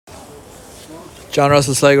John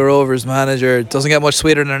Russell, Sligo Rovers manager. Doesn't get much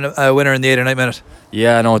sweeter than a winner in the 89th minute.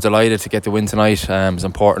 Yeah, no, delighted to get the win tonight. It was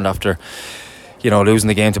important after, losing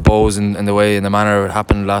the game to Bows in the way, in the manner it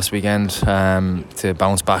happened last weekend. To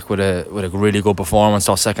bounce back with a really good performance.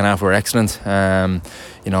 Our second half were excellent.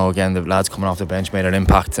 Again, the lads coming off the bench made an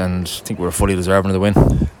impact, and I think we were fully deserving of the win.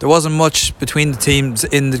 There wasn't much between the teams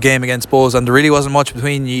in the game against Bows, and there really wasn't much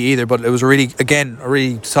between you either. But it was a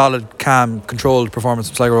really solid, calm, controlled performance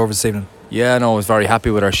from Sligo Rovers this evening. Yeah, no, I was very happy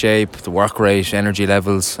with our shape, the work rate, energy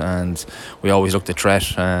levels, and we always looked at threat,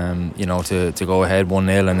 to go ahead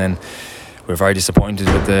 1-0, and then we were very disappointed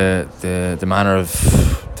with the manner of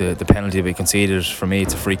the penalty we conceded. For me,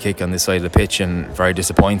 it's a free kick on this side of the pitch, and very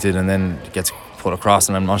disappointed, and then it gets put across,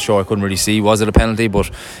 and I'm not sure, I couldn't really see was it a penalty, but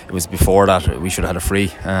it was before that we should have had a free.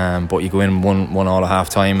 But you go in 1-1 at half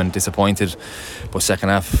time and disappointed, but second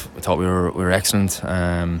half I thought we were excellent.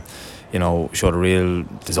 Showed a real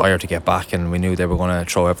desire to get back, and we knew they were going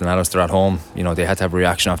to throw everything at us. They're at home. They had to have a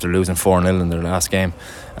reaction after losing 4-0 in their last game.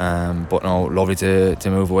 But no, lovely to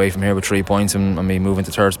move away from here with 3 points and be moving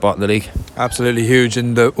to third spot in the league. Absolutely huge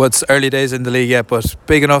in what's early days in the league yet, but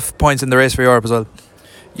big enough points in the race for Europe as well.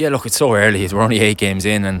 Yeah, look, it's so early. We're only 8 games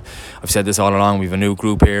in, and I've said this all along. We've a new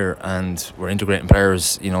group here, and we're integrating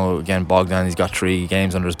players. Again, Bogdan, he's got 3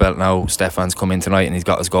 games under his belt now. Stefan's come in tonight, and he's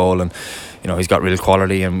got his goal, and he's got real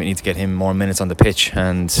quality, and we need to get him more minutes on the pitch.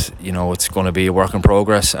 And it's going to be a work in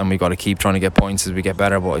progress, and we've got to keep trying to get points as we get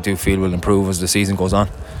better. But I do feel we'll improve as the season goes on.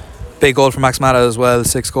 Big goal from Max Mata as well,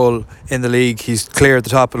 6th goal in the league. He's clear at the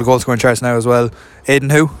top of the goal scoring charts now as well. Aidan,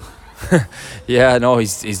 who? Yeah, no,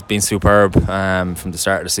 he's been superb from the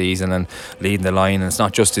start of the season and leading the line. And it's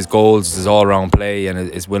not just his goals, it's his all-round play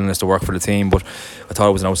and his willingness to work for the team. But I thought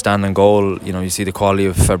it was an outstanding goal. You see the quality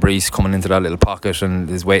of Fabrice coming into that little pocket and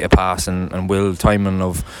his way to pass and Will timing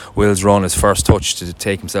of Will's run, his first touch to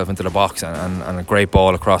take himself into the box and a great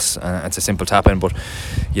ball across. It's a simple tap in, but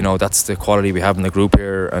that's the quality we have in the group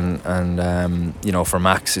here. And for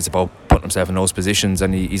Max, it's about putting himself in those positions,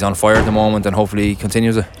 and he's on fire at the moment, and hopefully he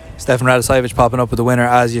continues it. Stefan Radosavljevic popping up with the winner,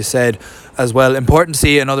 as you said, as well. Important to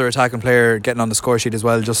see another attacking player getting on the score sheet as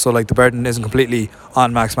well, just so the burden isn't completely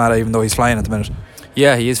on Max Mata, even though he's flying at the minute.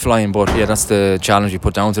 Yeah, he is flying, but that's the challenge we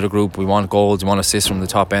put down to the group. We want goals, we want assists from the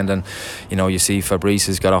top end, and you see Fabrice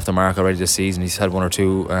has got off the mark already this season. He's had 1 or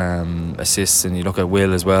 2 assists, and you look at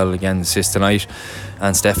Will as well, again assist tonight,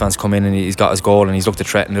 and Stefan's come in and he's got his goal, and he's looked a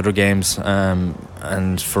threat in other games.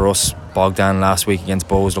 And for us, Bogdan last week against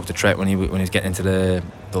Bows looked a threat when he was getting into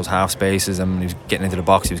those half spaces, and when he was getting into the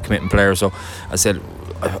box, he was committing players. So I said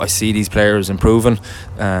I see these players improving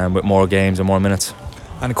with more games and more minutes.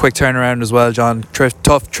 And a quick turnaround as well, John.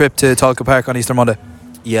 Tough trip to Tulka Park on Easter Monday.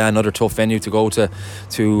 Yeah, another tough venue to go to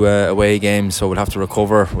away games, so we'll have to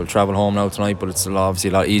recover. We'll travel home now tonight, but it's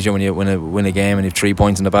obviously a lot easier when you win a game and you've 3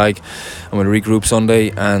 points in the bag. And we'll regroup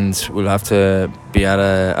Sunday, and we'll have to be at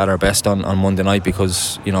our best on Monday night,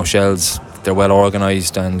 because Shells, they're well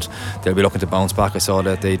organised and they'll be looking to bounce back. I saw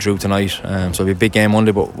that they drew tonight, so it'll be a big game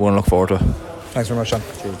Monday, but we're going to look forward to it. Thanks very much, John.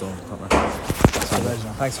 Cheers, Don.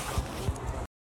 Thanks.